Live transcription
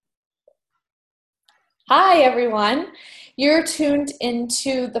Hi, everyone. You're tuned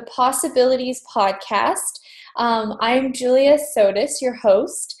into the Possibilities podcast. I'm Julia Sotis, your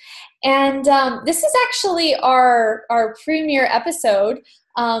host, and this is actually our premiere episode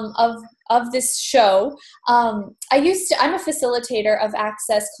of this show. I'm a facilitator of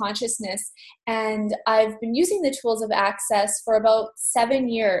Access Consciousness, and I've been using the tools of Access for about 7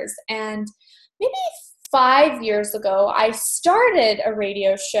 years, and maybe 5 years ago, I started a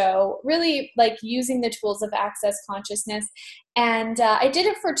radio show, really like using the tools of Access Consciousness. And I did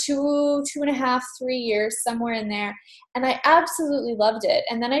it for 2.5, 3 years, somewhere in there. And I absolutely loved it.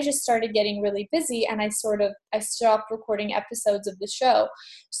 And then I just started getting really busy and I stopped recording episodes of the show.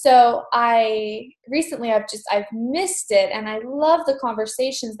 So I've missed it. And I love the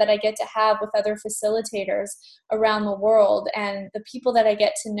conversations that I get to have with other facilitators around the world and the people that I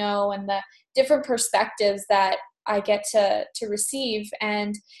get to know and the different perspectives that I get to receive,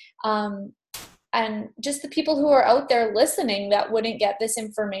 and just the people who are out there listening that wouldn't get this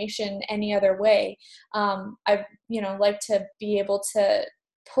information any other way. I like to be able to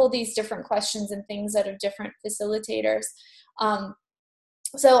pull these different questions and things out of different facilitators.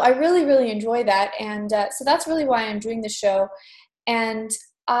 So I really, really enjoy that, and so that's really why I'm doing the show. And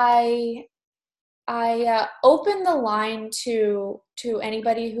I open the line to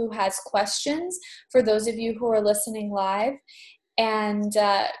anybody who has questions, for those of you who are listening live. And,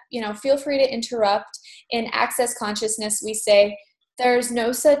 feel free to interrupt. In Access Consciousness, we say there's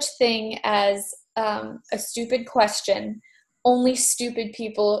no such thing as a stupid question, only stupid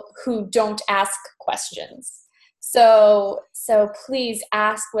people who don't ask questions. So please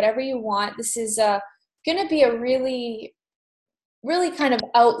ask whatever you want. This is going to be a really kind of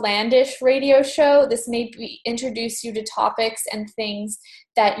outlandish radio show. This may introduce you to topics and things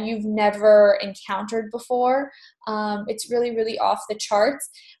that you've never encountered before. It's really, really off the charts.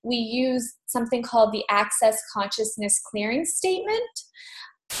 We use something called the Access Consciousness Clearing Statement.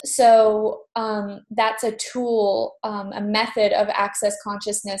 So that's a tool, a method of access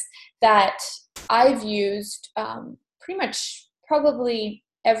consciousness that I've used pretty much probably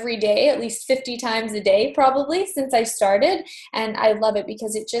every day, at least 50 times a day, probably since I started. And I love it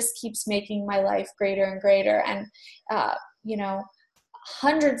because it just keeps making my life greater and greater. And,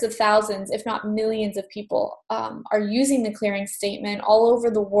 hundreds of thousands, if not millions of people are using the clearing statement all over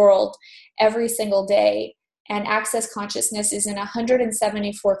the world every single day. And Access Consciousness is in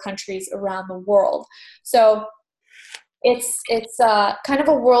 174 countries around the world. So it's kind of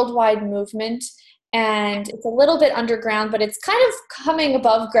a worldwide movement. And it's a little bit underground, but it's kind of coming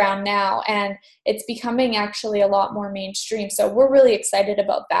above ground now, and it's becoming actually a lot more mainstream. So we're really excited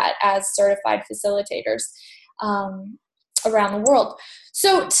about that as certified facilitators around the world.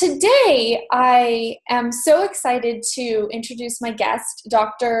 So today I am so excited to introduce my guest,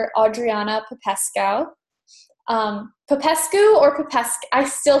 Dr. Adriana Popescu. Popescu or Popescu? I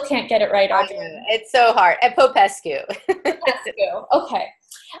still can't get it right, Adriana. It's so hard. Popescu. Popescu. Okay.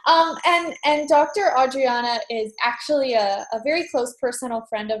 And Dr. Adriana is actually a very close personal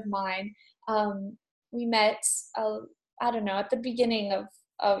friend of mine. We met, at the beginning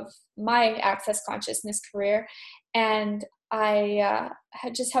of my Access Consciousness career, and I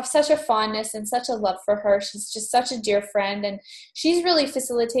just have such a fondness and such a love for her. She's just such a dear friend, and she's really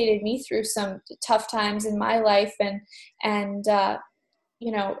facilitated me through some tough times in my life, and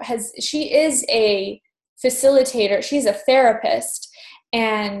she is a facilitator. She's a therapist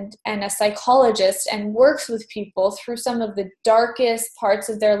and a psychologist, and works with people through some of the darkest parts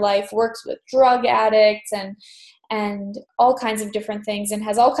of their life, works with drug addicts and all kinds of different things, and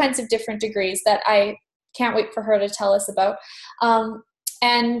has all kinds of different degrees that I can't wait for her to tell us about.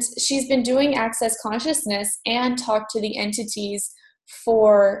 And she's been doing Access Consciousness and Talk to the Entities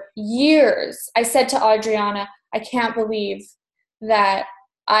for years. I said to Adriana, I can't believe that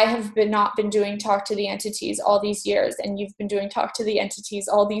I have not been doing Talk to the Entities all these years, and you've been doing Talk to the Entities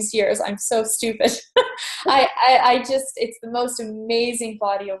all these years. I'm so stupid. I just, it's the most amazing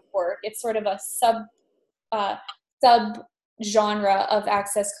body of work. It's sort of a sub genre of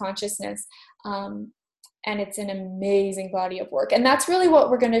Access Consciousness. And it's an amazing body of work. And that's really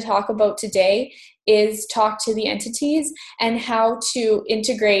what we're going to talk about today, is Talk to the Entities and how to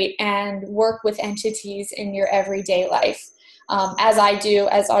integrate and work with entities in your everyday life. As I do,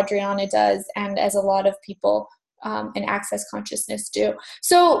 as Adriana does, and as a lot of people in Access Consciousness do.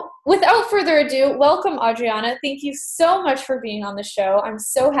 So without further ado, welcome, Adriana. Thank you so much for being on the show. I'm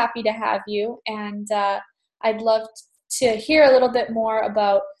so happy to have you. And I'd love to hear a little bit more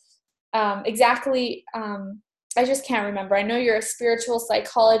about exactly, I just can't remember. I know you're a spiritual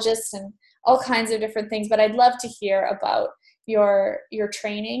psychologist and all kinds of different things, but I'd love to hear about your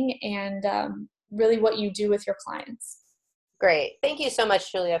training and really what you do with your clients. Great. Thank you so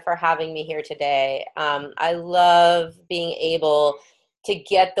much, Julia, for having me here today. I love being able to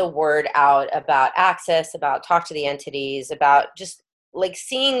get the word out about access, about talk to the entities, about just like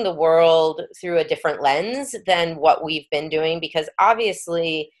seeing the world through a different lens than what we've been doing, because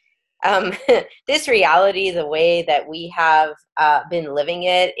obviously um, this reality, the way that we have been living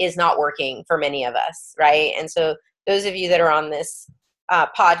it, is not working for many of us, right? And so those of you that are on this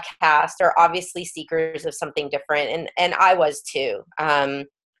podcast are obviously seekers of something different, and I was too,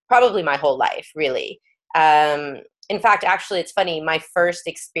 probably my whole life, really. In fact, actually, it's funny, my first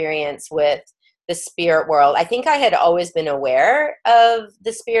experience with the spirit world, I think I had always been aware of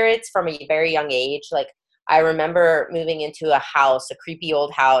the spirits from a very young age. Like, I remember moving into a house, a creepy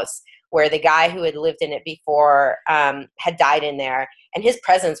old house, where the guy who had lived in it before had died in there, and his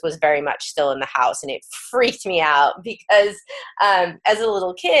presence was very much still in the house, and it freaked me out because as a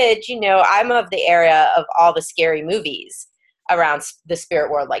little kid, you know, I'm of the era of all the scary movies around the spirit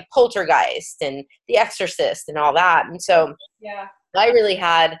world, like Poltergeist and The Exorcist and all that. And so Yeah. I really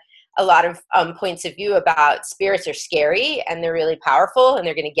had a lot of points of view about spirits are scary and they're really powerful and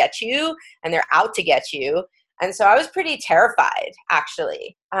they're going to get you and they're out to get you. And so I was pretty terrified,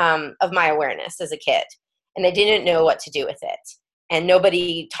 actually, of my awareness as a kid. And I didn't know what to do with it. And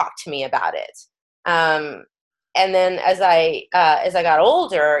nobody talked to me about it. And then as I got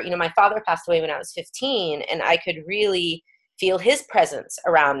older, you know, my father passed away when I was 15, and I could really feel his presence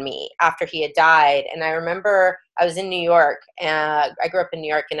around me after he had died. And I remember I was in New York, and I grew up in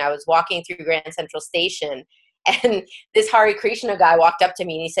New York, and I was walking through Grand Central Station, and this Hari Krishna guy walked up to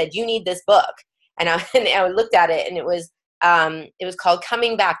me and he said, "You need this book." And I looked at it, and it was called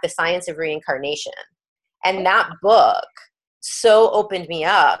Coming Back: The Science of Reincarnation. And that book so opened me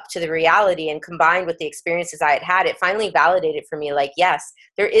up to the reality, and combined with the experiences I had had, it finally validated for me, like, yes,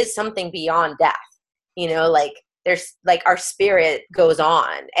 there is something beyond death, you know, like there's like our spirit goes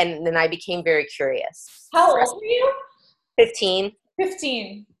on. And then I became very curious. How old were you? 15.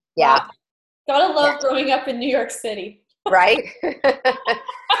 15. Yeah. Wow. Gotta love growing up in New York City. Right.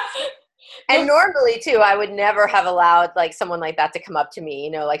 And normally too, I would never have allowed like someone like that to come up to me,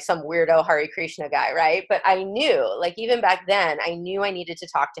 you know, like some weirdo Hari Krishna guy, right? But I knew, like even back then, I knew I needed to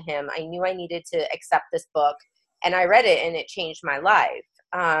talk to him. I knew I needed to accept this book, and I read it, and it changed my life.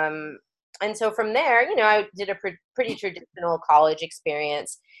 And so from there, you know, I did a pretty traditional college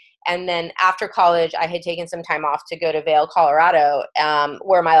experience. And then after college, I had taken some time off to go to Vail, Colorado,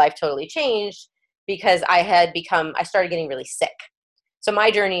 where my life totally changed because I started getting really sick. So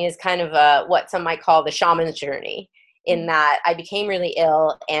my journey is kind of what some might call the shaman's journey, in that I became really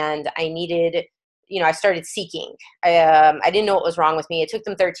ill and I needed, you know, I started seeking. I didn't know what was wrong with me. It took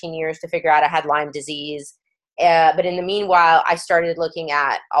them 13 years to figure out I had Lyme disease. But in the meanwhile, I started looking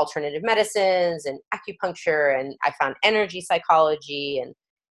at alternative medicines and acupuncture, and I found energy psychology. And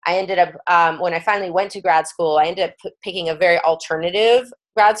I ended up, when I finally went to grad school, I ended up picking a very alternative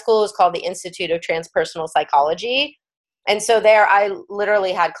grad school. It's called the Institute of Transpersonal Psychology. And so there I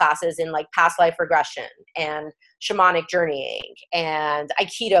literally had classes in like past life regression and shamanic journeying and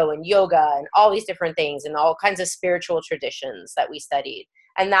Aikido and yoga and all these different things and all kinds of spiritual traditions that we studied.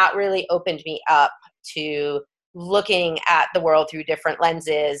 And that really opened me up to looking at the world through different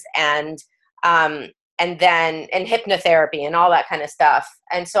lenses, and hypnotherapy and all that kind of stuff.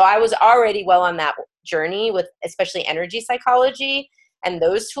 And so I was already well on that journey with especially energy psychology and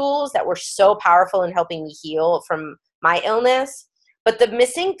those tools that were so powerful in helping me heal from my illness. But the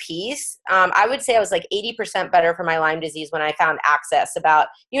missing piece, I would say I was like 80% better for my Lyme disease when I found access.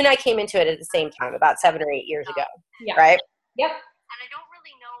 You and I came into it at the same time, about 7 or 8 years ago. Yeah. Right? Yep. And I don't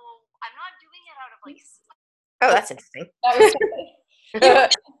really know, I'm not doing it out of like. Oh, that's interesting. That was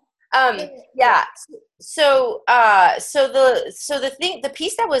yeah. So the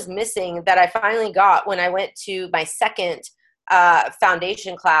piece that was missing that I finally got when I went to my second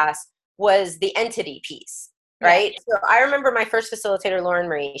foundation class was the entity piece. Right. Yeah. So I remember my first facilitator, Lauren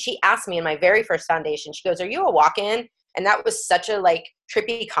Marie, she asked me in my very first foundation, she goes, "Are you a walk-in?" And that was such a like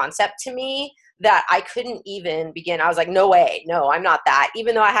trippy concept to me that I couldn't even begin. I was like, no way. No, I'm not that.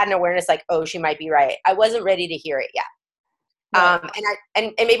 Even though I had an awareness like, oh, she might be right. I wasn't ready to hear it yet. Right.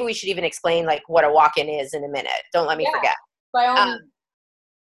 And maybe we should even explain like what a walk-in is in a minute. Don't let me forget. By all means.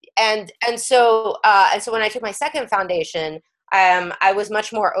 And so when I took my second foundation, I was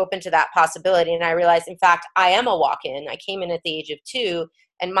much more open to that possibility. And I realized, in fact, I am a walk-in. I came in at the age of 2,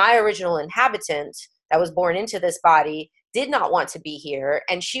 and my original inhabitant that was born into this body did not want to be here.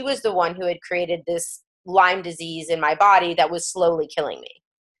 And she was the one who had created this Lyme disease in my body that was slowly killing me.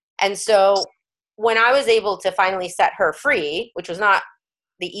 And so when I was able to finally set her free, which was not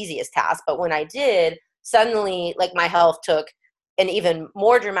the easiest task. But when I did, suddenly like my health took an even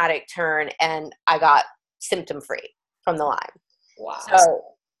more dramatic turn and I got symptom free from the Lyme. Wow. So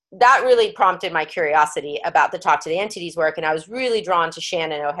that really prompted my curiosity about the Talk to the Entities work. And I was really drawn to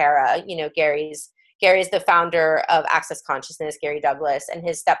Shannon O'Hara. You know, Gary's the founder of Access Consciousness, Gary Douglas, and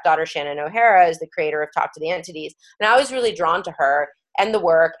his stepdaughter, Shannon O'Hara, is the creator of Talk to the Entities. And I was really drawn to her and the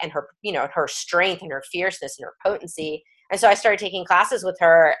work and her, you know, her strength and her fierceness and her potency. And so I started taking classes with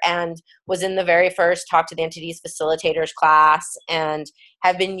her and was in the very first Talk to the Entities facilitators class and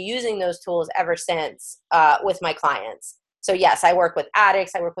have been using those tools ever since with my clients. So yes, I work with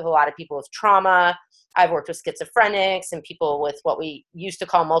addicts. I work with a lot of people with trauma. I've worked with schizophrenics and people with what we used to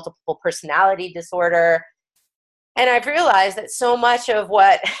call multiple personality disorder. And I've realized that so much of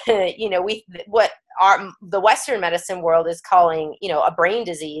what, you know, the Western medicine world is calling, you know, a brain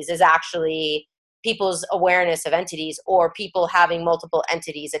disease is actually people's awareness of entities or people having multiple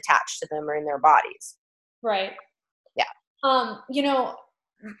entities attached to them or in their bodies. Right. Yeah. You know,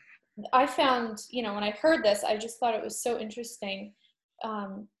 I found, you know, when I heard this, I just thought it was so interesting.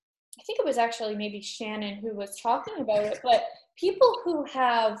 I think it was actually maybe Shannon who was talking about it, but people who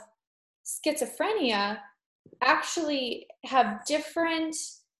have schizophrenia actually have different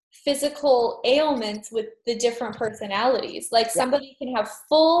physical ailments with the different personalities. Like somebody can have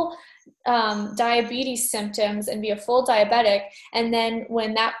full diabetes symptoms and be a full diabetic, and then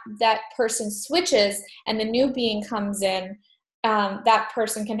when that person switches and the new being comes in, that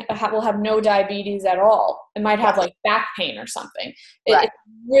person will have no diabetes at all. It might have like back pain or something. It's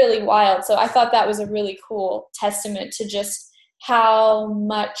really wild. So I thought that was a really cool testament to just how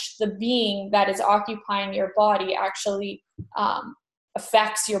much the being that is occupying your body actually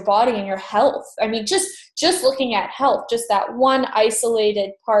affects your body and your health. I mean, just looking at health, just that one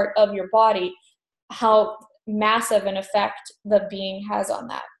isolated part of your body, how massive an effect the being has on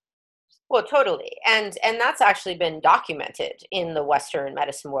that. Well, totally. And that's actually been documented in the Western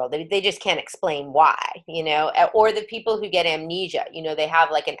medicine world. They just can't explain why, you know, or the people who get amnesia, you know, they have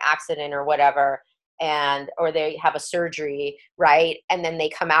like an accident or whatever, or they have a surgery, right? And then they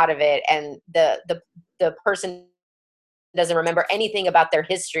come out of it and the person doesn't remember anything about their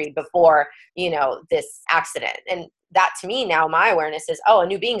history before, you know, this accident. And that to me now, my awareness is, oh, a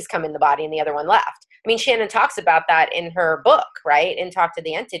new being's come in the body and the other one left. I mean, Shannon talks about that in her book, right? In Talk to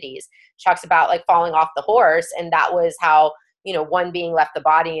the Entities. She talks about like falling off the horse. And that was how, you know, one being left the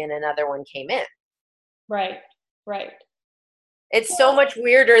body and another one came in. Right. It's so much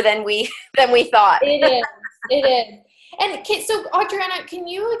weirder than we thought. It is. And so Audriana, can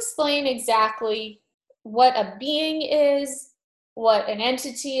you explain exactly what a being is, what an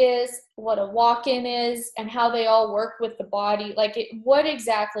entity is, what a walk-in is, and how they all work with the body? Like, what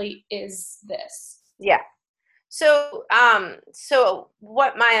exactly is this? Yeah. So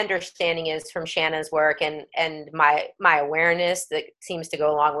what my understanding is from Shannon's work and my awareness that seems to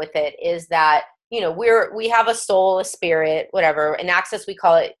go along with it is that, you know, we have a soul, a spirit, whatever. In Access, we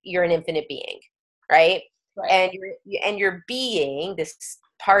call it, you're an infinite being, right? And your being, this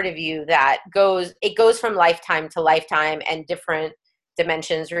part of you that goes from lifetime to lifetime and different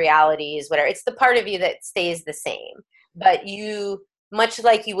dimensions, realities, whatever. It's the part of you that stays the same, but you, much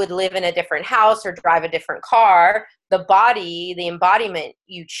like you would live in a different house or drive a different car, the body, the embodiment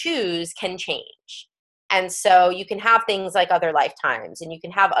you choose can change. And so you can have things like other lifetimes and you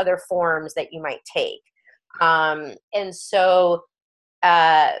can have other forms that you might take. And so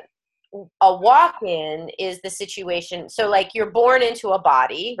a walk-in is the situation. So like you're born into a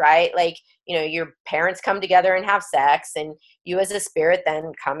body, right? Like, you know, your parents come together and have sex and you as a spirit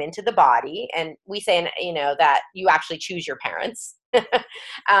then come into the body. And we say, you know, that you actually choose your parents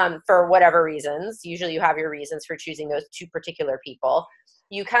for whatever reasons. Usually you have your reasons for choosing those two particular people.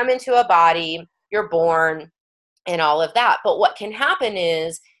 You come into a body, you're born and all of that. But what can happen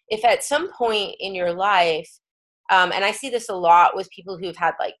is if at some point in your life, and I see this a lot with people who've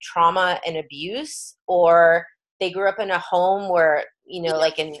had like trauma and abuse, or they grew up in a home where, you know,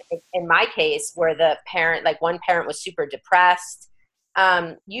 like in my case, where the parent, like one parent was super depressed.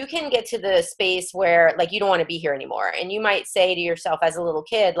 You can get to the space where like, you don't want to be here anymore. And you might say to yourself as a little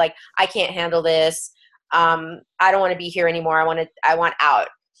kid, like, I can't handle this. I don't want to be here anymore. I want out.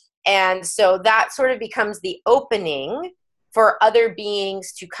 And so that sort of becomes the opening for other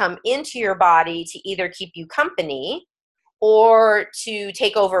beings to come into your body to either keep you company or to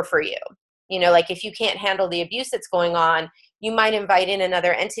take over for you. You know, like if you can't handle the abuse that's going on, you might invite in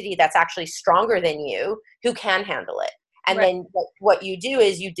another entity that's actually stronger than you who can handle it. And then what you do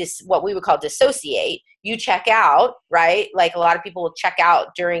is what we would call dissociate. You check out, right? Like a lot of people will check out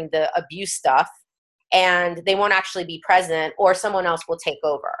during the abuse stuff and they won't actually be present, or someone else will take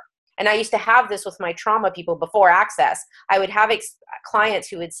over. And I used to have this with my trauma people before Access. I would have clients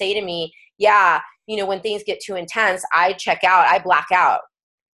who would say to me, yeah, you know, when things get too intense, I check out, I black out,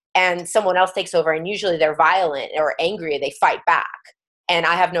 and someone else takes over, and usually they're violent or angry, they fight back, and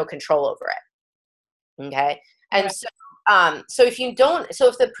I have no control over it. Okay. And Right. so if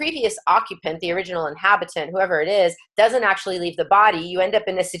the previous occupant, the original inhabitant, whoever it is, doesn't actually leave the body, you end up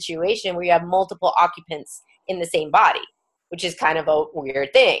in a situation where you have multiple occupants in the same body, which is kind of a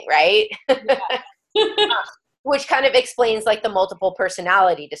weird thing, right? Yeah. Which kind of explains like the multiple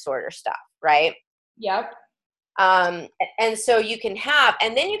personality disorder stuff, right? Yep. And so you can have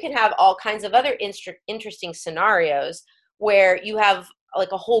all kinds of other interesting scenarios where you have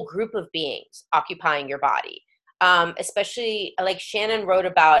like a whole group of beings occupying your body. Especially like Shannon wrote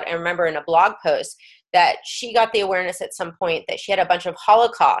about, I remember in a blog post, that she got the awareness at some point that she had a bunch of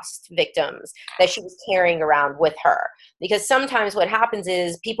Holocaust victims that she was carrying around with her. Because sometimes what happens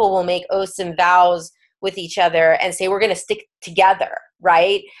is people will make oaths and vows with each other and say, we're going to stick together,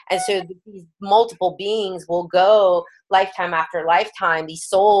 right? And so these multiple beings will go lifetime after lifetime. These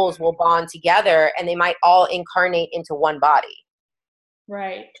souls will bond together, and they might all incarnate into one body.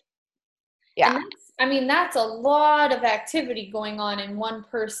 Right. Yeah. And that's a lot of activity going on in one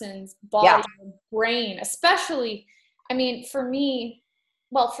person's body and brain, especially, for me,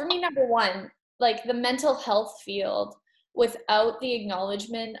 number one, like the mental health field without the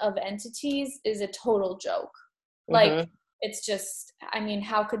acknowledgement of entities is a total joke. Mm-hmm. Like, it's just,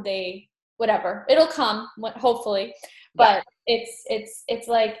 how could they, whatever, it'll come, hopefully, but it's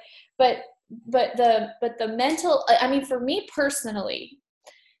like, but the mental, for me personally,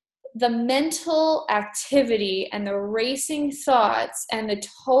 the mental activity and the racing thoughts and the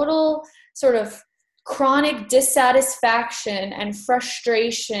total sort of chronic dissatisfaction and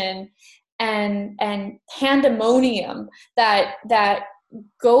frustration and pandemonium that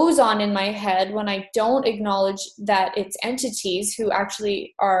goes on in my head when I don't acknowledge that it's entities who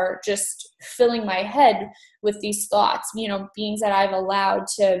actually are just filling my head with these thoughts, beings that I've allowed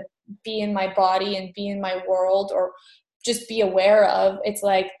to be in my body and be in my world or just be aware of. It's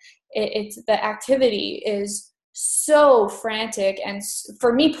like, it's the activity is so frantic, and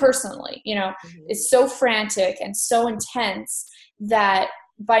for me personally, it's so frantic and so intense that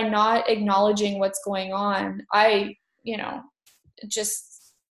by not acknowledging what's going on, I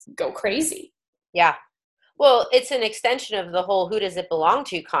just go crazy. Yeah. Well, it's an extension of the whole who does it belong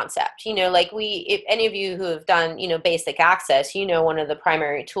to concept. Like if any of you who have done, basic access, one of the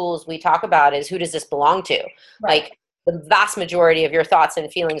primary tools we talk about is who does this belong to? Right. Like the vast majority of your thoughts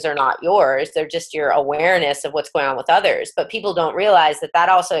and feelings are not yours. They're just your awareness of what's going on with others. But people don't realize that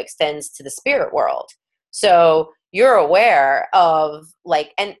also extends to the spirit world. So you're aware of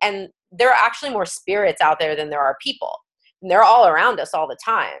and there are actually more spirits out there than there are people. And they're all around us all the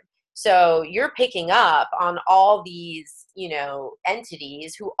time. So you're picking up on all these,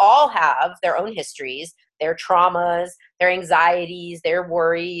 entities who all have their own histories, their traumas, their anxieties, their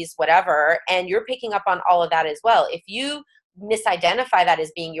worries, whatever. And you're picking up on all of that as well. If you misidentify that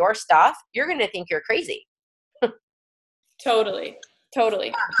as being your stuff, you're going to think you're crazy. Totally.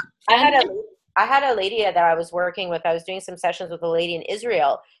 I had a lady that I was working with. I was doing some sessions with a lady in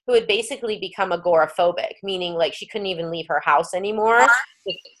Israel who had basically become agoraphobic, meaning like she couldn't even leave her house anymore.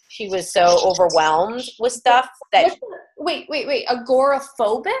 She was so overwhelmed with stuff that. Wait.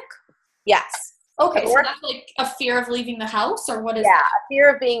 Agoraphobic? Yes. Okay, so that's like a fear of leaving the house, or what is that? Yeah, a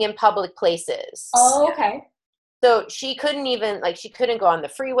fear of being in public places. Oh, okay. So she couldn't even, she couldn't go on the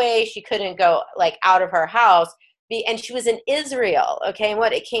freeway. She couldn't go, out of her house. And she was in Israel, okay? And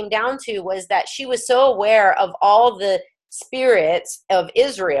what it came down to was that she was so aware of all the spirits of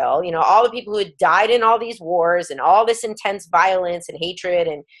Israel, all the people who had died in all these wars and all this intense violence and hatred.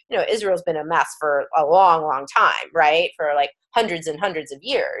 And, Israel's been a mess for a long, long time, right? For hundreds and hundreds of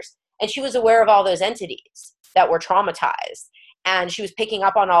years. And she was aware of all those entities that were traumatized. And she was picking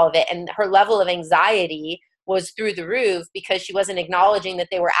up on all of it. And her level of anxiety was through the roof because she wasn't acknowledging that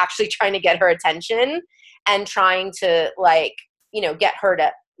they were actually trying to get her attention and trying to get her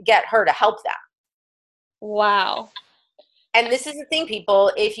to help them. Wow. And this is the thing,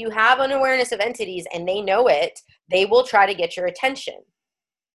 people, if you have an awareness of entities and they know it, they will try to get your attention,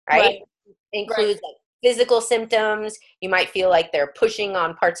 right? Includes physical symptoms. You might feel like they're pushing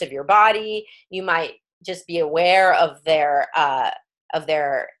on parts of your body. You might just be aware of their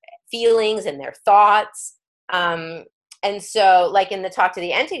feelings and their thoughts. And so in the Talk to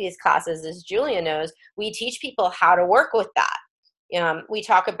the Entities classes, as Julia knows, we teach people how to work with that. We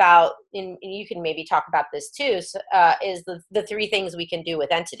talk about, and you can maybe talk about this too, is the 3 things we can do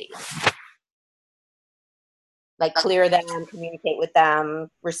with entities. Like clear them, communicate with them,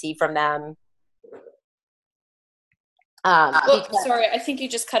 receive from them. Sorry, I think you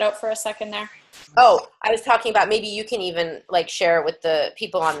just cut out for a second there. Oh, I was talking about maybe you can even like share with the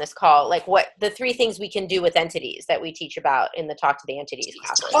people on this call, like what the 3 things we can do with entities that we teach about in the Talk to the Entities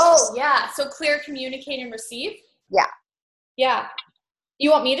classes. Oh, yeah. So clear, communicate, and receive? Yeah. Yeah. You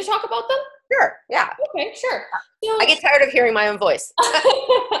want me to talk about them? Sure. Yeah. Okay, sure. So, I get tired of hearing my own voice.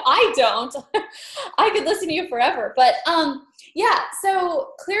 I don't. I could listen to you forever. But yeah,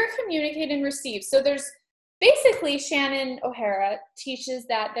 so clear, communicate, and receive. So there's basically, Shannon O'Hara teaches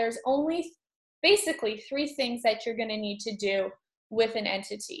that there's only basically 3 things that you're going to need to do with an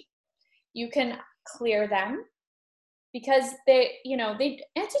entity. You can clear them because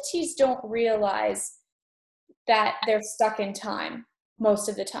entities don't realize that they're stuck in time most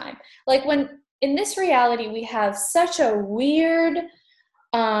of the time. Like when in this reality, we have such a weird,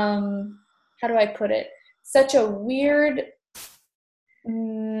 how do I put it? Such a weird,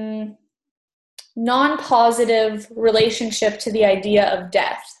 non-positive relationship to the idea of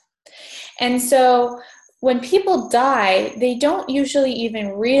death. And so when people die, they don't usually even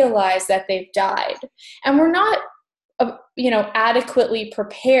realize that they've died. And we're not, adequately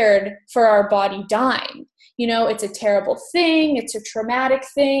prepared for our body dying. It's a terrible thing. It's a traumatic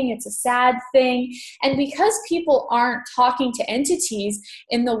thing. It's a sad thing. And because people aren't talking to entities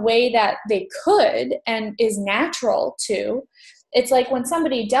in the way that they could and is natural to, it's like when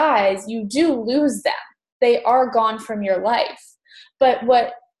somebody dies, you do lose them. They are gone from your life. But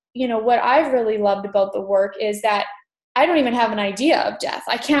what I've really loved about the work is that I don't even have an idea of death.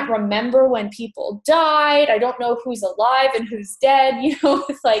 I can't remember when people died. I don't know who's alive and who's dead.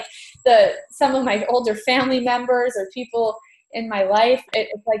 It's like some of my older family members or people in my life,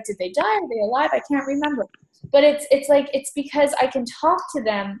 it's like, did they die? Are they alive? I can't remember. But it's because I can talk to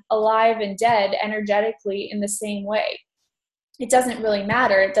them alive and dead energetically in the same way. It doesn't really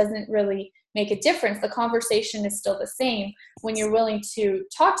matter. It doesn't really make a difference. The conversation is still the same when you're willing to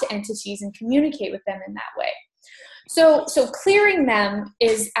talk to entities and communicate with them in that way. So clearing them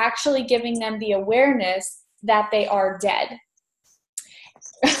is actually giving them the awareness that they are dead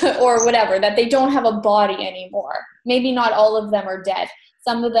or whatever, that they don't have a body anymore. Maybe not all of them are dead.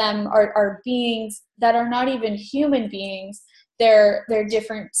 Some of them are beings that are not even human beings. They're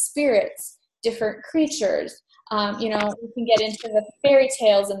different spirits, different creatures. We can get into the fairy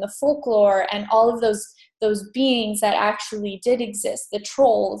tales and the folklore and all of those beings that actually did exist, the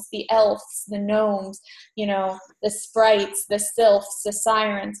trolls, the elves, the gnomes, the sprites, the sylphs, the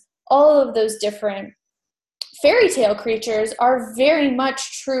sirens, all of those different fairy tale creatures are very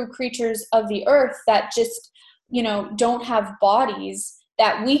much true creatures of the earth that just, don't have bodies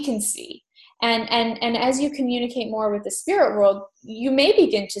that we can see. And as you communicate more with the spirit world, you may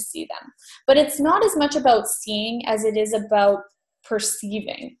begin to see them. But it's not as much about seeing as it is about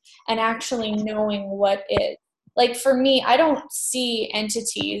perceiving and actually knowing what is. Like for me, I don't see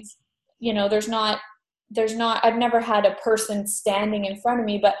entities, I've never had a person standing in front of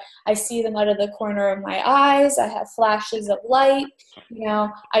me, but I see them out of the corner of my eyes. I have flashes of light,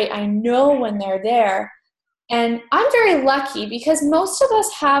 I know when they're there. And I'm very lucky because most of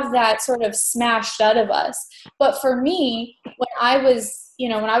us have that sort of smashed out of us. But for me, when I was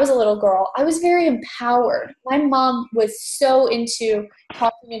a little girl, I was very empowered. My mom was so into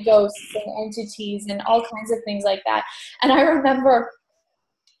talking to ghosts and entities and all kinds of things like that. And I remember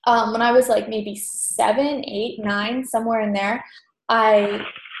when I was like maybe 7, 8, 9, somewhere in there, I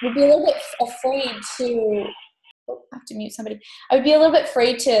would be a little bit afraid to I have to mute somebody. I would be a little bit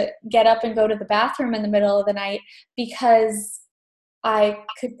afraid to get up and go to the bathroom in the middle of the night because I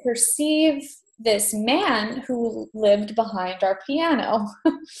could perceive this man who lived behind our piano.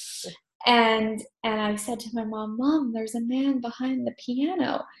 and I said to my mom, there's a man behind the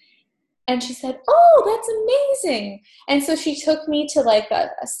piano. And she said, oh, that's amazing. And so she took me to like a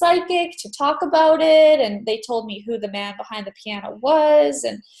psychic to talk about it. And they told me who the man behind the piano was.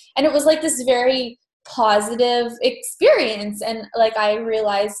 And it was like this very positive experience. And like I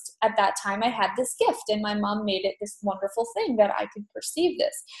realized at that time I had this gift and my mom made it this wonderful thing that I could perceive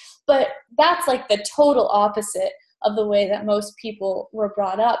this. But that's like the total opposite of the way that most people were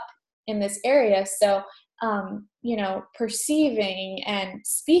brought up in this area. So perceiving and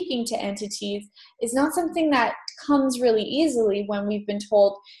speaking to entities is not something that comes really easily when we've been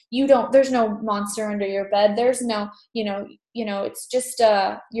told there's no monster under your bed. There's no, it's just,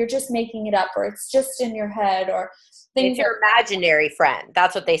 you're just making it up, or it's just in your head, or things. It's your imaginary friend.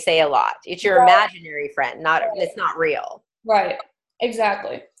 That's what they say a lot. It's your imaginary friend, it's not real. Right.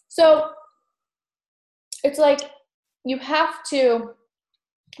 Exactly. So it's like, you have to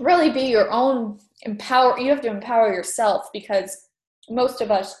really be your own you have to empower yourself, because most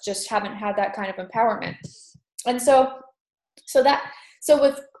of us just haven't had that kind of empowerment. And so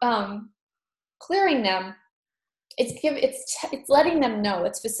with clearing them, it's letting them know,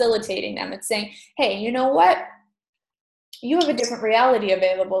 it's facilitating them. It's saying, hey, you know what? You have a different reality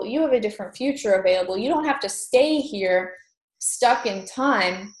available. You have a different future available. You don't have to stay here stuck in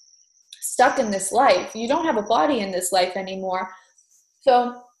time, stuck in this life. You don't have a body in this life anymore.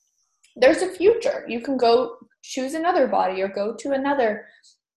 So there's a future. You can go choose another body or go to another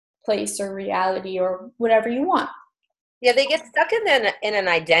place or reality or whatever you want. Yeah, they get stuck in an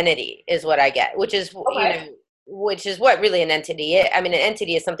identity is what I get, which is, which is what really an entity is. I mean, an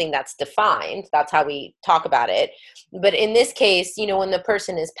entity is something that's defined. That's how we talk about it. But in this case, when the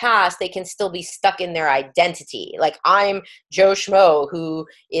person is passed, they can still be stuck in their identity. Like, I'm Joe Schmo, who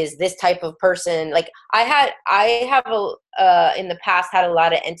is this type of person. Like, I have in the past had a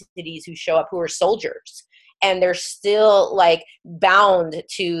lot of entities who show up who are soldiers. And they're still like bound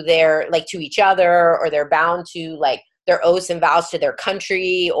to their, like, to each other, or they're bound to like their oaths and vows to their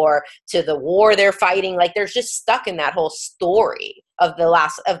country or to the war they're fighting. Like, they're just stuck in that whole story of the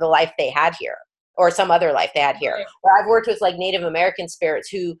life they had here, or some other life they had here. Right. Or I've worked with like Native American spirits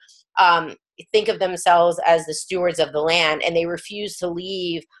who think of themselves as the stewards of the land, and they refuse to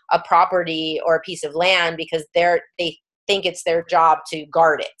leave a property or a piece of land because they think it's their job to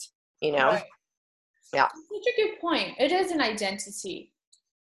guard it, Right. Yeah. Such a good point. It is an identity.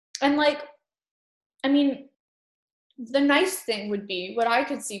 And the nice thing would be, what I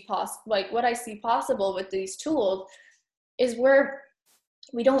could see what I see possible with these tools is where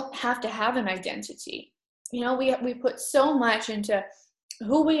we don't have to have an identity. We put so much into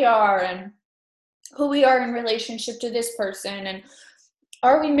who we are and who we are in relationship to this person, and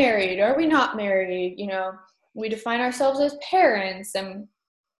are we married? Are we not married? We define ourselves as parents, and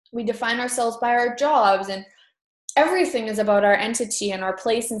we define ourselves by our jobs, and everything is about our entity and our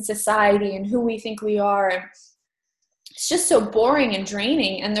place in society and who we think we are. And it's just so boring and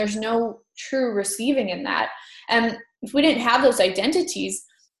draining, and there's no true receiving in that. And if we didn't have those identities,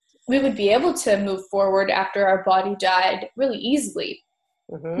 we would be able to move forward after our body died really easily.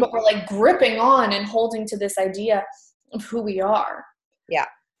 Mm-hmm. But we're like gripping on and holding to this idea of who we are. Yeah,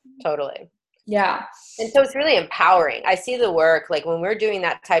 totally. Yeah. And so it's really empowering. I see the work, like when we're doing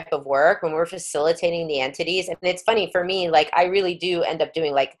that type of work, when we're facilitating the entities, and it's funny for me, like I really do end up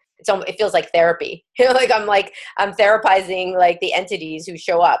doing like, it feels like therapy. I'm therapizing like the entities who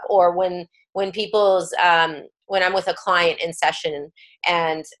show up, or when when I'm with a client in session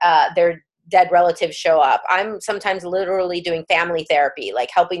and their dead relatives show up, I'm sometimes literally doing family therapy,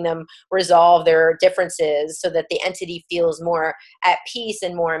 like helping them resolve their differences so that the entity feels more at peace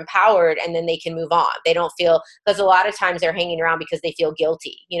and more empowered, and then they can move on. They don't feel, because a lot of times they're hanging around because they feel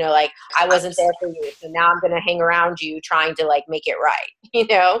guilty, like I wasn't there for you, so now I'm going to hang around you trying to like make it right,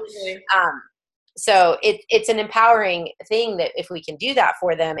 so it's an empowering thing that if we can do that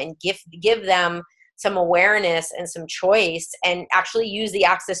for them and give them some awareness and some choice, and actually use the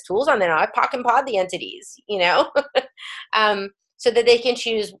access tools on them. I POC and pod the entities, so that they can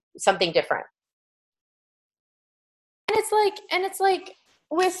choose something different. And it's like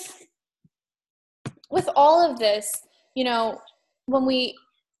with all of this, when we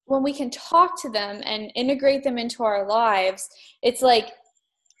can talk to them and integrate them into our lives, it's like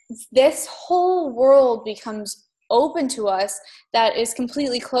this whole world becomes open to us that is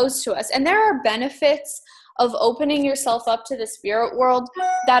completely closed to us. And there are benefits of opening yourself up to the spirit world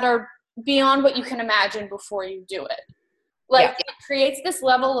that are beyond what you can imagine before you do it. It creates this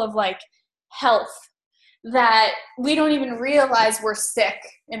level of like health that we don't even realize we're sick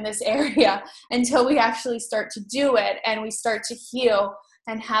in this area until we actually start to do it, and we start to heal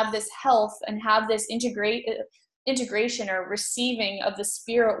and have this health and have this integration or receiving of the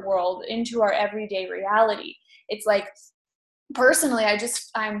spirit world into our everyday reality. It's like, personally, I'm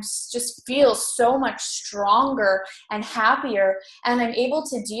just feel so much stronger and happier, and I'm able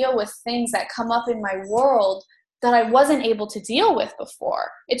to deal with things that come up in my world that I wasn't able to deal with before.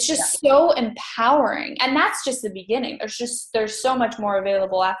 It's just so empowering. And that's just the beginning. There's so much more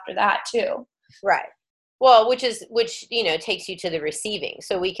available after that too. Right. Well, which takes you to the receiving.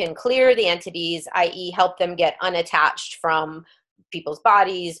 So we can clear the entities, i.e. help them get unattached from people's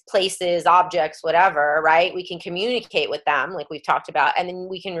bodies, places, objects, whatever, right? We can communicate with them like we've talked about, and then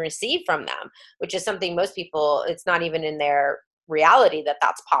we can receive from them, which is something most people, it's not even in their reality that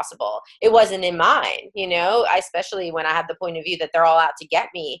that's possible. It wasn't in mine, especially when I had the point of view that they're all out to get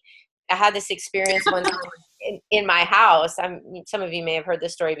me. I had this experience one time in my house, some of you may have heard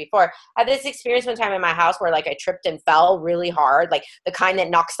this story before. I had this experience one time in my house where like I tripped and fell really hard, like the kind that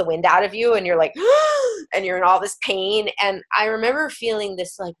knocks the wind out of you and you're like, and you're in all this pain. And I remember feeling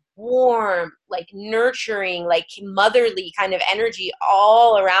this like warm, like nurturing, like motherly kind of energy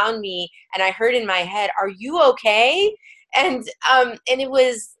all around me. And I heard in my head, "Are you okay?" And it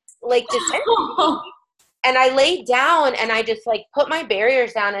was like this energy. And I laid down and I just like put my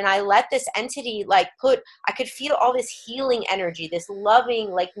barriers down and I let this entity like I could feel all this healing energy, this loving,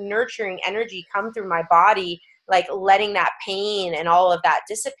 like nurturing energy come through my body, like letting that pain and all of that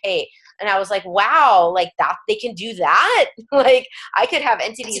dissipate. And I was like, wow, like that, they can do that. Like I could have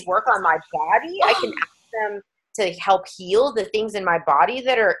entities work on my body. I can ask them to help heal the things in my body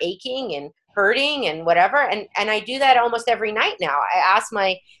that are aching and hurting and whatever. And I do that almost every night now. I ask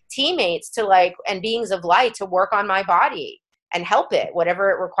my teammates to like, and beings of light to work on my body and help it, whatever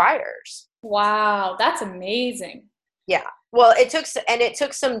it requires. Wow, that's amazing. Yeah. Well, it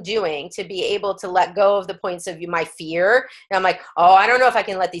took some doing to be able to let go of the points of my fear. And I'm like, oh, I don't know if I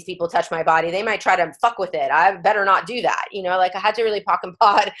can let these people touch my body. They might try to fuck with it. I better not do that. You know, like I had to really pock and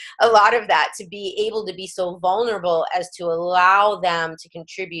pod a lot of that to be able to be so vulnerable as to allow them to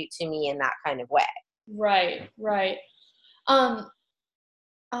contribute to me in that kind of way. Right, right.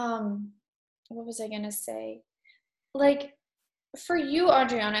 What was I gonna say? Like for you,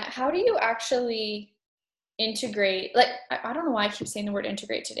 Adriana, how do you actually integrate, like I don't know why I keep saying the word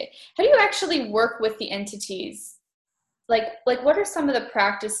integrate today. How do you actually work with the entities? Like what are some of the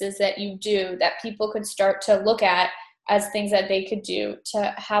practices that you do that people could start to look at as things that they could do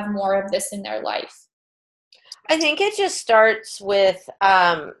to have more of this in their life? I think it just starts with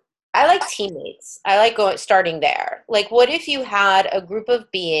I like teammates. I like starting there. Like what if you had a group of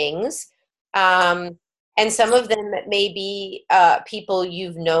beings, and some of them may be people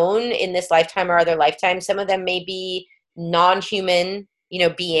you've known in this lifetime or other lifetimes. Some of them may be non-human,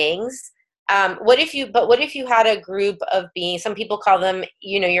 beings. What if you had a group of beings? Some people call them,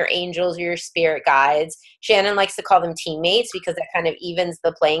 your angels or your spirit guides. Shannon likes to call them teammates because that kind of evens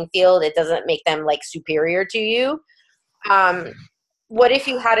the playing field. It doesn't make them like superior to you. What if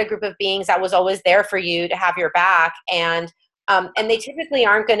you had a group of beings that was always there for you to have your back, and they typically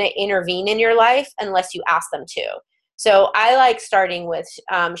aren't going to intervene in your life unless you ask them to. So I like starting with,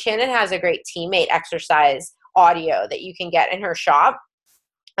 Shannon has a great teammate exercise audio that you can get in her shop.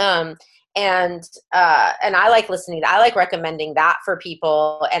 And I like listening. I like recommending that for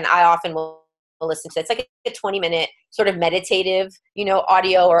people. And I often will listen to it. It's like a 20-minute sort of meditative,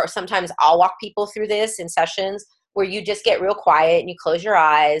 audio, or sometimes I'll walk people through this in sessions where you just get real quiet and you close your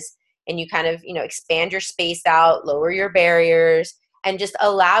eyes and you kind of, expand your space out, lower your barriers, and just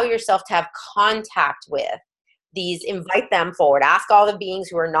allow yourself to have contact with these, invite them forward. Ask all the beings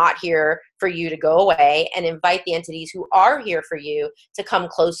who are not here for you to go away, and invite the entities who are here for you to come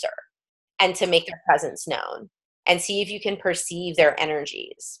closer and to make their presence known, and see if you can perceive their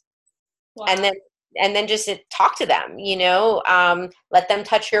energies. Wow. And then just talk to them, let them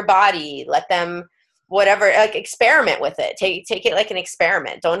touch your body, let them whatever, like experiment with it. Take it like an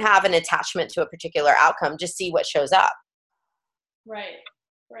experiment. Don't have an attachment to a particular outcome. Just see what shows up. Right.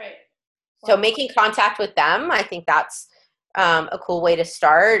 Wow. So making contact with them, I think that's a cool way to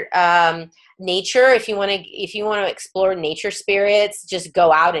start. Nature, if you want to explore nature spirits, just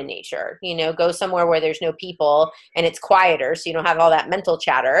go out in nature. Go somewhere where there's no people and it's quieter, so you don't have all that mental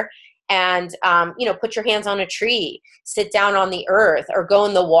chatter. And, put your hands on a tree, sit down on the earth, or go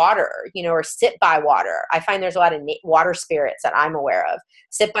in the water, or sit by water. I find there's a lot of water spirits that I'm aware of.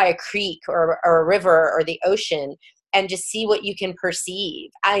 Sit by a creek or a river or the ocean and just see what you can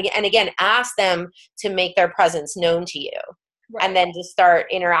perceive. And again, ask them to make their presence known to you. Right. And then just start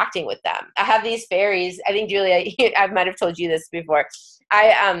interacting with them. I have these fairies. I think, Julia, I might have told you this before.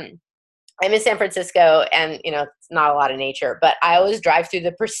 I'm in San Francisco, and it's not a lot of nature, but I always drive through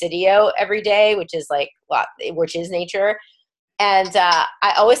the Presidio every day, which is nature. And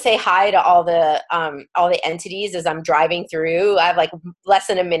I always say hi to all the entities as I'm driving through. I have like less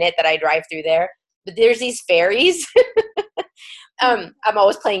than a minute that I drive through there, but there's these fairies. I'm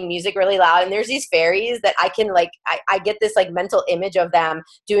always playing music really loud, and there's these fairies that I can I get this like mental image of them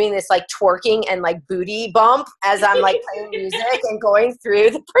doing this like twerking and like booty bump as I'm like playing music and going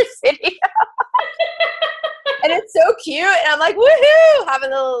through the Presidio. And it's so cute, and I'm like, woohoo,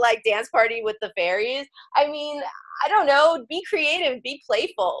 having a little like dance party with the fairies. I mean, I don't know, be creative, be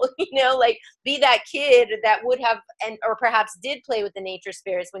playful, be that kid that would have, or perhaps did play with the nature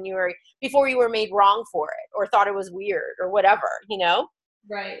spirits before you were made wrong for it, or thought it was weird or whatever,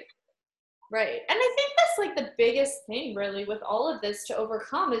 Right. And I think that's like the biggest thing really with all of this to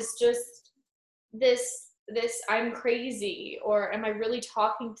overcome is just this I'm crazy, or am I really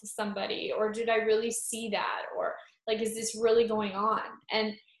talking to somebody, or did I really see that, or like, is this really going on?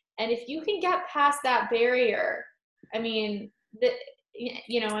 And if you can get past that barrier, I mean,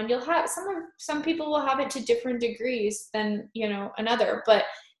 and you'll have some people will have it to different degrees than, another, but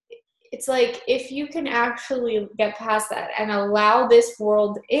it's like, if you can actually get past that and allow this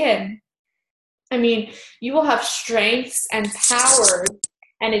world in, I mean, you will have strengths and powers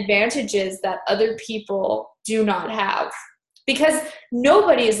and advantages that other people do not have, because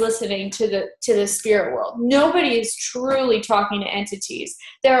nobody is listening to the spirit world. Nobody is truly talking to entities.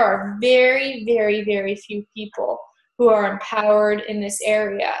 There are very, very, very few people who are empowered in this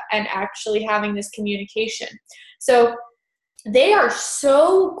area and actually having this communication. So they are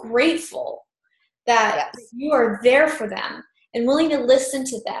so grateful that you are there for them and willing to listen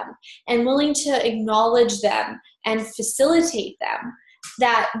to them and willing to acknowledge them and facilitate them,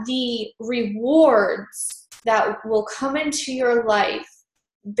 that the rewards that will come into your life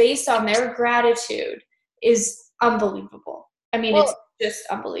based on their gratitude is unbelievable. I mean, it's just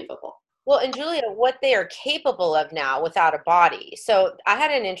unbelievable. Well, and Julia, what they are capable of now without a body. So I had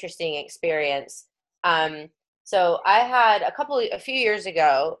an interesting experience. So I had a few years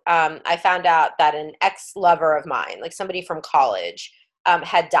ago, I found out that an ex-lover of mine, like somebody from college,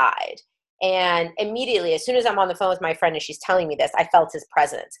 had died. And immediately, as soon as I'm on the phone with my friend and she's telling me this, I felt his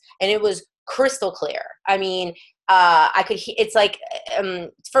presence. And it was crystal clear. I mean, I could, it's like,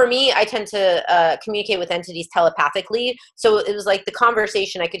 for me, I tend to communicate with entities telepathically. So it was like the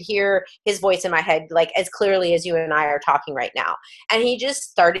conversation, I could hear his voice in my head, like as clearly as you and I are talking right now. And he just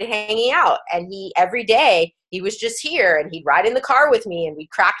started hanging out, and every day he was just here, and he'd ride in the car with me and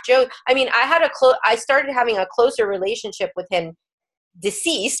we'd crack jokes. I mean, I started having a closer relationship with him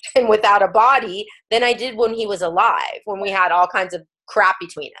deceased and without a body than I did when he was alive, when we had all kinds of crap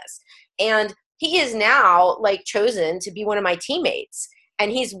between us. And he is now like chosen to be one of my teammates,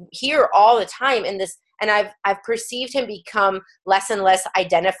 and he's here all the time in this. And I've perceived him become less and less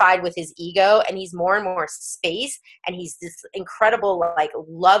identified with his ego, and he's more and more space. And he's this incredible, like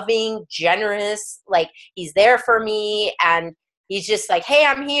loving, generous, like he's there for me. And he's just like, hey,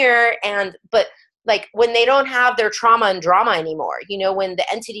 I'm here. But like when they don't have their trauma and drama anymore, when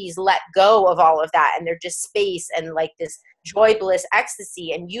the entities let go of all of that and they're just space and like this joy, bliss,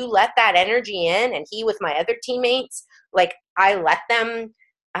 ecstasy, and you let that energy in, and he with my other teammates, like I let them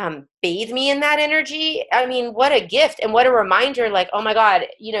bathe me in that energy. I mean, what a gift and what a reminder, like, oh my God,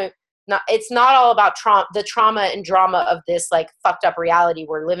 it's not all about the trauma and drama of this like fucked up reality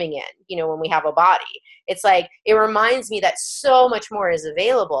we're living in, when we have a body. It's like, it reminds me that so much more is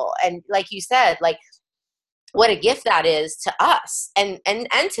available. And like you said, like what a gift that is to us and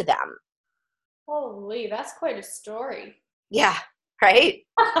to them. Holy, that's quite a story. Yeah. Right.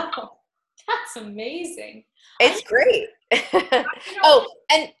 That's amazing. It's great. Oh,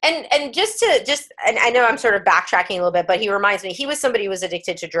 and just and I know I'm sort of backtracking a little bit, but he reminds me, he was somebody who was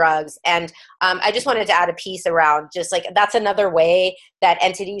addicted to drugs. And I just wanted to add a piece around just like, that's another way that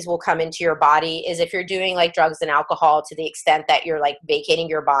entities will come into your body, is if you're doing like drugs and alcohol to the extent that you're like vacating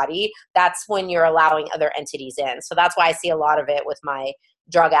your body, that's when you're allowing other entities in. So that's why I see a lot of it with my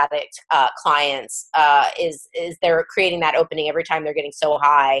drug addict clients, is they're creating that opening every time they're getting so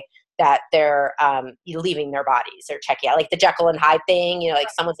high that they're leaving their bodies or checking out, like the Jekyll and Hyde thing, like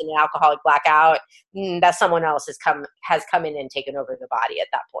someone's in an alcoholic blackout, that someone else has come in and taken over the body at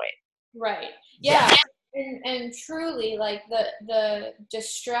that point. Right. Yeah. And truly, like the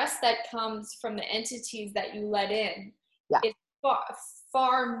distress that comes from the entities that you let in is far,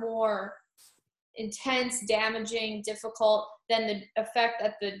 far more intense, damaging, difficult than the effect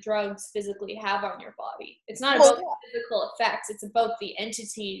that the drugs physically have on your body. It's not about the physical effects, it's about the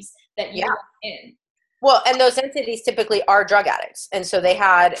entities that you let in. Well, and those entities typically are drug addicts. And so they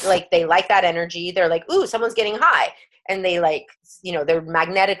like that energy. They're like, ooh, someone's getting high. And they like, they're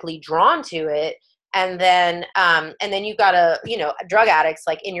magnetically drawn to it. And then you got drug addicts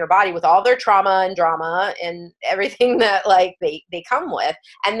like in your body with all their trauma and drama and everything that like they come with.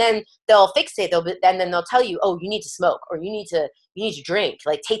 And then they'll fixate. And then they'll tell you, oh, you need to smoke, or you need to drink,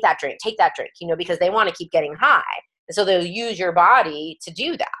 like take that drink, because they want to keep getting high. And so they'll use your body to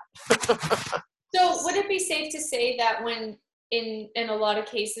do that. So would it be safe to say that when in a lot of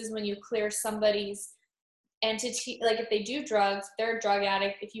cases, when you clear somebody's entity, like if they do drugs, they're a drug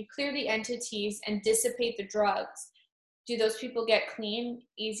addict, if you clear the entities and dissipate the drugs, do those people get clean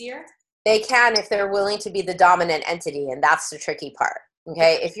easier? They can, if they're willing to be the dominant entity, and that's the tricky part.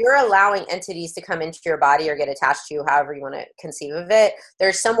 Okay, if you're allowing entities to come into your body or get attached to you, however you want to conceive of it,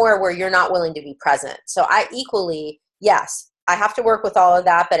 there's somewhere where you're not willing to be present. So I I have to work with all of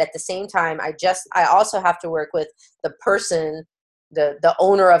that, but at the same time, I also have to work with the person, the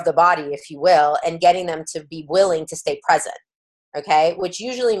owner of the body, if you will, and getting them to be willing to stay present. Okay. Which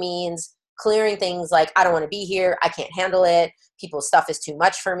usually means clearing things like, I don't want to be here. I can't handle it. People's stuff is too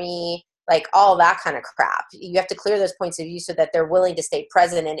much for me. Like all that kind of crap. You have to clear those points of view so that they're willing to stay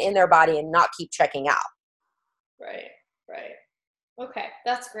present and in their body and not keep checking out. Right. Right. Okay.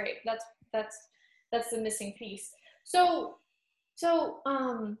 That's great. That's the missing piece. So,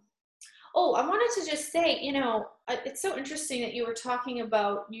 oh, I wanted to just say, it's so interesting that you were talking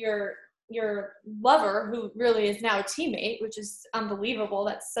about your lover, who really is now a teammate, which is unbelievable.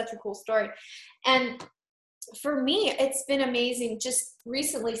 That's such a cool story. And for me, it's been amazing just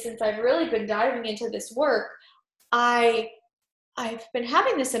recently, since I've really been diving into this work. I've been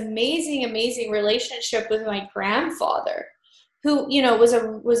having this amazing relationship with my grandfather, who, was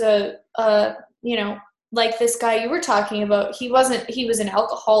like this guy you were talking about. He was an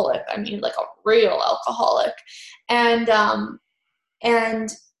alcoholic. I mean, like a real alcoholic. And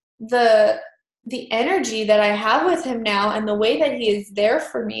the energy that I have with him now, and the way that he is there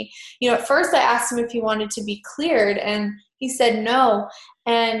for me, at first I asked him if he wanted to be cleared, and he said no.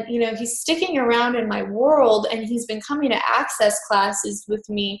 And, he's sticking around in my world, and he's been coming to access classes with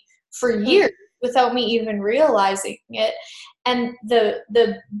me for years without me even realizing it. And the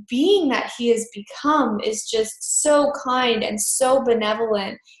being that he has become is just so kind and so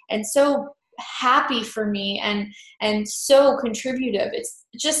benevolent and so happy for me, and so contributive. It's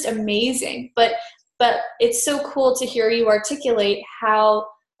just amazing. But it's so cool to hear you articulate how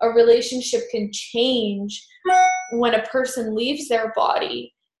a relationship can change when a person leaves their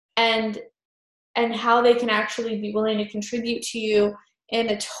body, and how they can actually be willing to contribute to you in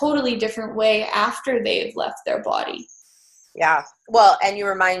a totally different way after they've left their body. Yeah. Well, and you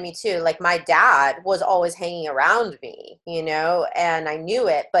remind me too, like my dad was always hanging around me, and I knew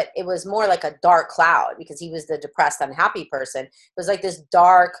it, but it was more like a dark cloud because he was the depressed, unhappy person. It was like this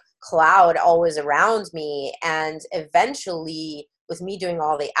dark cloud always around me. And eventually, with me doing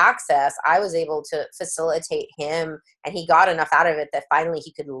all the access, I was able to facilitate him, and he got enough out of it that finally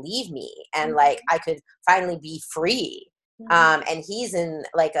he could leave me, and like I could finally be free. And he's in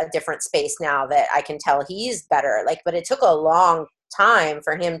like a different space now that I can tell he's better. Like, but it took a long time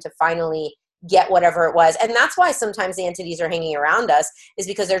for him to finally get whatever it was. And that's why sometimes the entities are hanging around us, is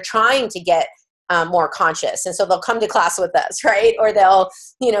because they're trying to get more conscious. And so they'll come to class with us, right? Or they'll,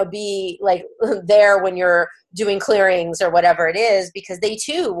 be like there when you're doing clearings or whatever it is, because they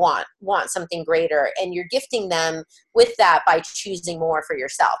too want something greater. And you're gifting them with that by choosing more for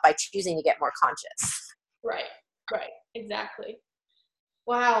yourself, by choosing to get more conscious. Right. Exactly.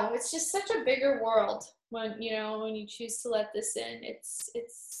 Wow. It's just such a bigger world when you choose to let this in.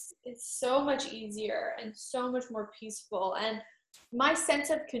 It's so much easier and so much more peaceful. And my sense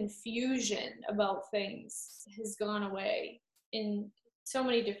of confusion about things has gone away in so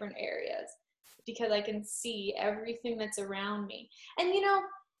many different areas, because I can see everything that's around me. And,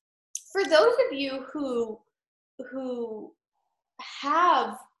 for those of you who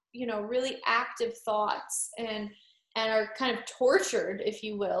have, really active thoughts and are kind of tortured, if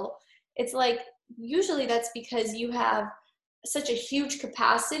you will, it's like usually that's because you have such a huge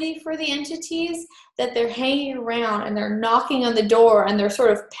capacity for the entities that they're hanging around and they're knocking on the door and they're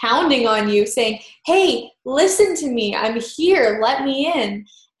sort of pounding on you saying, hey, listen to me, I'm here, let me in.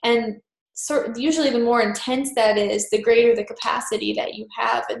 And usually the more intense that is, the greater the capacity that you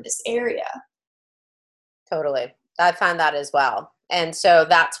have in this area. Totally. I find that as well. And so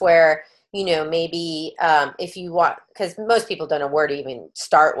that's where, maybe if you want, because most people don't know where to even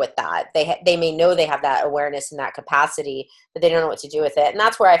start with that. They may know they have that awareness and that capacity, but they don't know what to do with it. And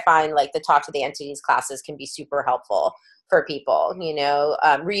that's where I find like the Talk to the Entities classes can be super helpful for people.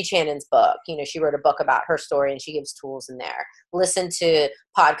 Read Shannon's book. She wrote a book about her story and she gives tools in there. Listen to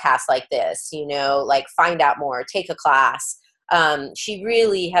podcasts like this, like find out more, take a class. She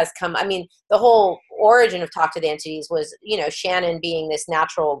really has come, the whole origin of Talk to the Entities was, Shannon being this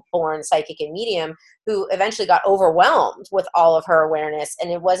natural born psychic and medium who eventually got overwhelmed with all of her awareness. And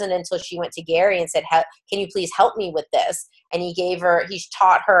it wasn't until she went to Gary and said, can you please help me with this? And he's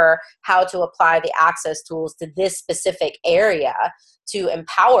taught her how to apply the access tools to this specific area to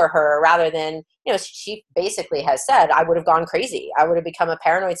empower her, rather than, she basically has said, I would have gone crazy. I would have become a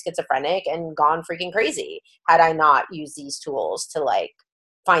paranoid schizophrenic and gone freaking crazy had I not used these tools to like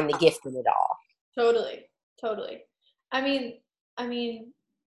find the gift in it all. Totally. I mean,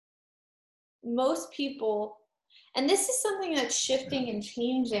 most people, and this is something that's shifting and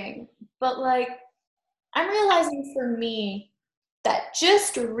changing, but like, I'm realizing for me that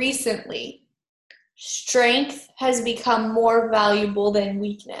just recently, strength has become more valuable than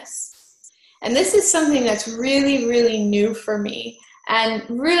weakness. And this is something that's really, really new for me and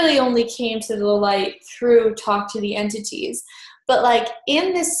really only came to the light through Talk to the Entities. But like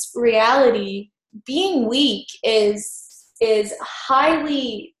in this reality, being weak is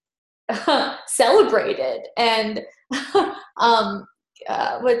highly celebrated and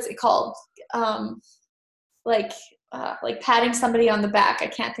what's it called? Like patting somebody on the back. I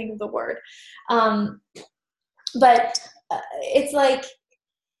can't think of the word. But it's like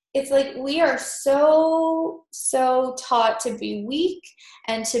we are so taught to be weak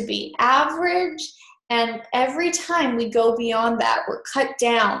and to be average. And every time we go beyond that, we're cut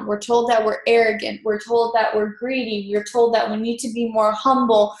down. We're told that we're arrogant. We're told that we're greedy. We're told that we need to be more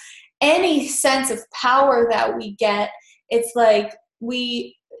humble. Any sense of power that we get, it's like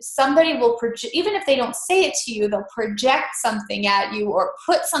somebody will project, even if they don't say it to you, they'll project something at you or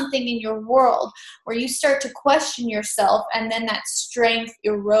put something in your world where you start to question yourself, and then that strength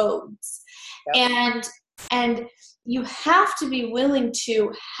erodes. Yep. And you have to be willing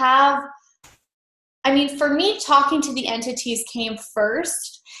to have, I mean, for me, talking to the entities came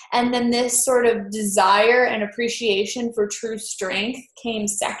first, and then this sort of desire and appreciation for true strength came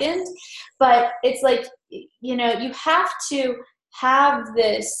second. But it's like, you know, you have to have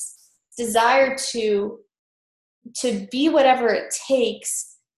this desire to be whatever it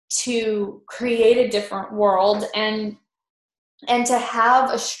takes to create a different world, and to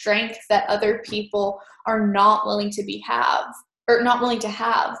have a strength that other people are not willing to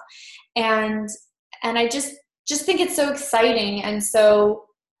have. And I just think it's so exciting and so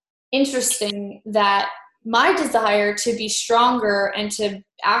interesting that my desire to be stronger and to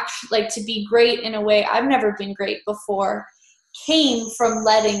actually to be great in a way I've never been great before came from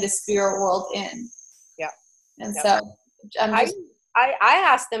letting the spirit world in. Yeah. And so I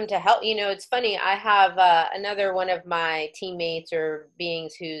asked them to help. You know, it's funny. I have another one of my teammates or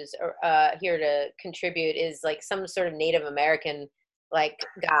beings who's here to contribute is like some sort of Native American like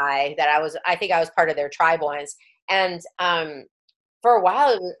guy that I think I was part of their tribe once. And for a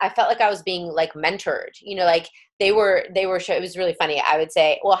while, I felt like I was being like mentored, you know, like they were, it was really funny. I would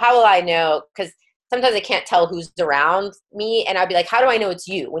say, well, how will I know? Because sometimes I can't tell who's around me. And I'd be like, how do I know it's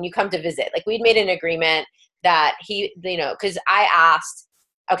you when you come to visit? Like we'd made an agreement that he, you know, because I asked,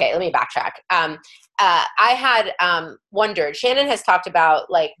 okay, let me backtrack. I had wondered, Shannon has talked about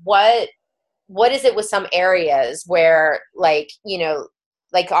like, what is it with some areas where like, you know,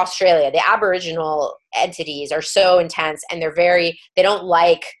 like Australia, the Aboriginal entities are so intense and they don't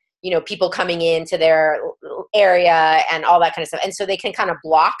like, you know, people coming into their area and all that kind of stuff. And so they can kind of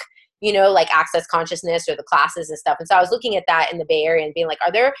block, you know, like access consciousness or the classes and stuff. And so I was looking at that in the Bay Area and being like,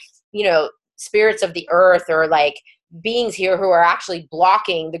 are there, you know, spirits of the earth or like beings here who are actually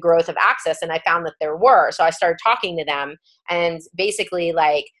blocking the growth of access? And I found that there were. So I started talking to them and basically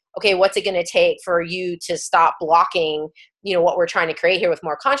like, okay, what's it going to take for you to stop blocking, you know, what we're trying to create here with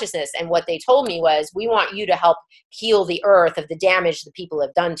more consciousness? And what they told me was, we want you to help heal the earth of the damage the people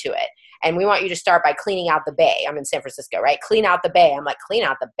have done to it. And we want you to start by cleaning out the bay. I'm in San Francisco, right? Clean out the bay. I'm like, clean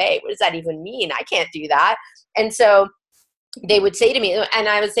out the bay? What does that even mean? I can't do that. And so they would say to me, and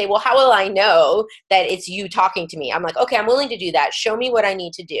I would say, well, how will I know that it's you talking to me? I'm like, okay, I'm willing to do that. Show me what I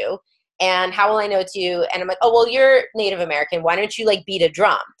need to do. And how will I know it's you? And I'm like, oh, well, you're Native American. Why don't you like beat a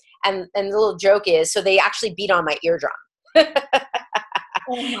drum? And the little joke is, so they actually beat on my eardrum.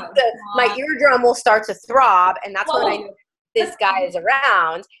 My eardrum will start to throb, and that's when I know this guy is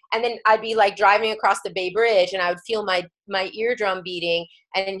around. And then I'd be like driving across the Bay Bridge, and I would feel my eardrum beating,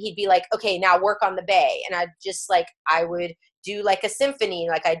 and then he'd be like, okay, now work on the bay. And I'd just like, I would do like a symphony,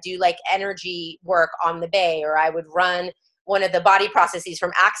 like I do like energy work on the bay, or I would run one of the body processes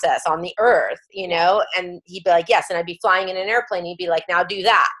from Access on the earth, you know, and he'd be like, yes. And I'd be flying in an airplane. He'd be like, now do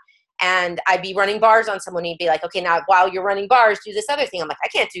that. And I'd be running bars on someone. He'd be like, okay, now while you're running bars, do this other thing. I'm like, I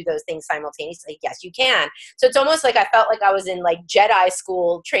can't do those things simultaneously. Yes, you can. So it's almost like I felt like I was in like Jedi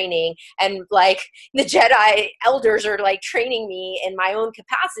school training, and like the Jedi elders are like training me in my own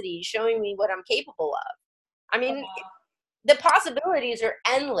capacity, showing me what I'm capable of. I mean, the possibilities are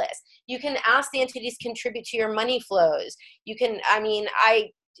endless. You can ask the entities contribute to your money flows. You can, I mean,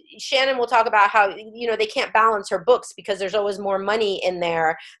 Shannon will talk about how, you know, they can't balance her books because there's always more money in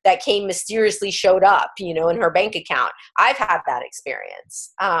there that mysteriously showed up, you know, in her bank account. I've had that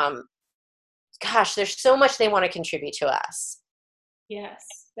experience. Gosh, there's so much they want to contribute to us. Yes,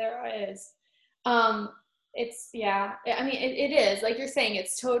 there is. It's, yeah, I mean, it is, like you're saying,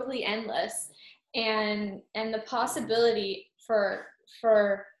 it's totally endless. And the possibility for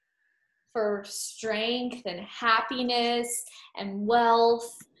strength and happiness and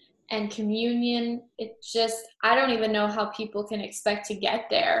wealth and communion. It just, I don't even know how people can expect to get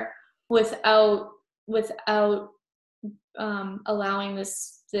there without allowing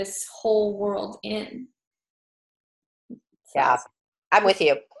this whole world in. Yeah, I'm with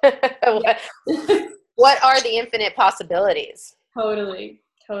you. Yeah. What are the infinite possibilities? Totally.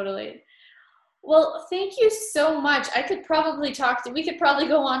 Well, thank you so much. We could probably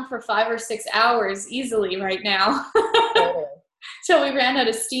go on for 5 or 6 hours easily right now. So we ran out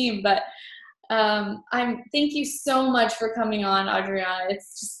of steam, but thank you so much for coming on, Adriana.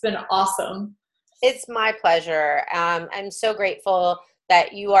 It's just been awesome. It's my pleasure. I'm so grateful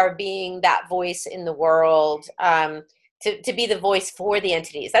that you are being that voice in the world, to be the voice for the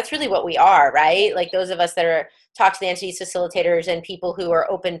entities. That's really what we are, right? Like those of us that are talk to the entities facilitators and people who are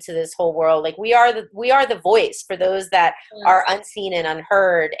open to this whole world. Like we are the voice for those that are unseen and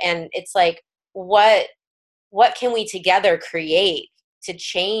unheard. And it's like, what can we together create to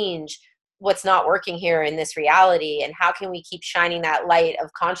change what's not working here in this reality, and how can we keep shining that light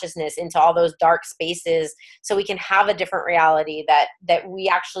of consciousness into all those dark spaces so we can have a different reality that we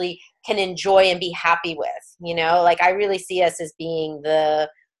actually can enjoy and be happy with, like I really see us as being I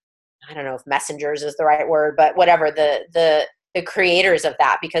don't know if messengers is the right word, but whatever, the creators of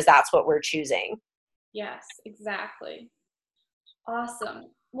that, because that's what we're choosing. Yes, exactly.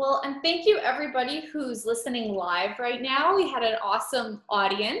 Awesome. Well, and thank you everybody who's listening live right now. We had an awesome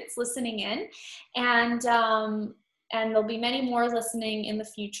audience listening in, and there'll be many more listening in the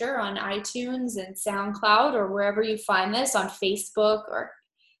future on iTunes and SoundCloud or wherever you find this, on Facebook or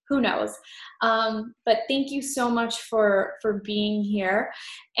who knows. But thank you so much for being here.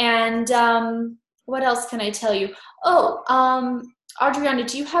 And what else can I tell you? Adriana,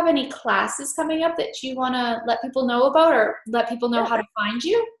 do you have any classes coming up that you want to let people know about, or let people know how to find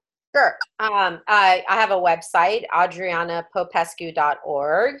you? Sure. I have a website,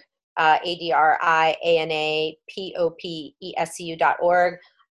 adrianapopescu.org, ADRIANAPOPESCU.org.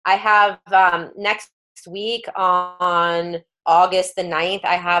 I have next week on August the 9th,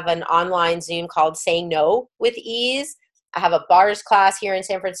 I have an online Zoom called Saying No with Ease. I have a bars class here in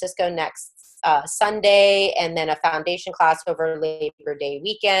San Francisco next Sunday, and then a foundation class over Labor Day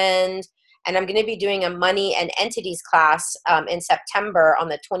weekend. And I'm going to be doing a money and entities class in September on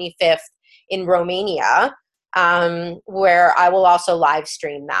the 25th in Romania, where I will also live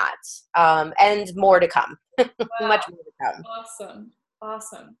stream that, and more to come. Wow. Much more to come.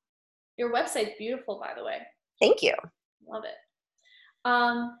 Awesome. Your website's beautiful, by the way. Thank you. Love it.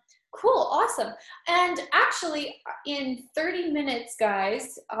 Cool. Awesome. And actually, in 30 minutes,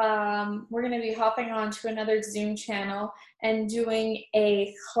 guys, we're going to be hopping on to another Zoom channel and doing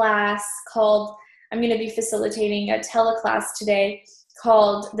a class called, I'm going to be facilitating a teleclass today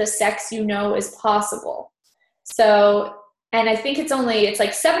called The Sex You Know Is Possible. So, and I think it's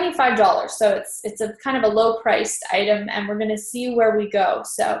like $75. So it's a kind of a low priced item, and we're going to see where we go.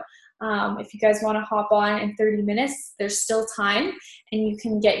 So if you guys want to hop on in 30 minutes, there's still time, and you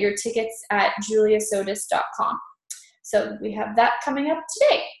can get your tickets at juliasotis.com. So we have that coming up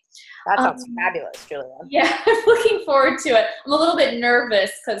today. That sounds fabulous, Julia. Yeah, I'm looking forward to it. I'm a little bit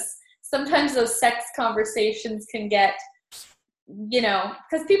nervous because sometimes those sex conversations can get,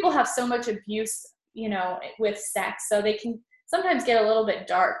 because people have so much abuse, with sex, so they can sometimes get a little bit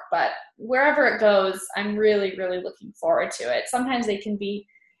dark, but wherever it goes, I'm really, really looking forward to it. Sometimes they can be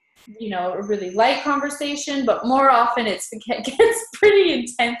a really light conversation, but more often it gets pretty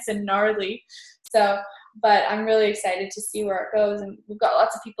intense and gnarly. So, but I'm really excited to see where it goes, and we've got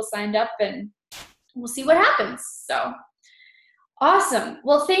lots of people signed up, and we'll see what happens. So awesome.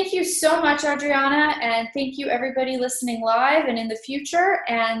 Well, thank you so much, Adriana, and thank you everybody listening live and in the future,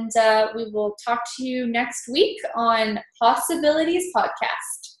 and we will talk to you next week on Possibilities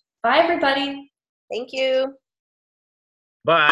Podcast. Bye, everybody. Thank you. Bye.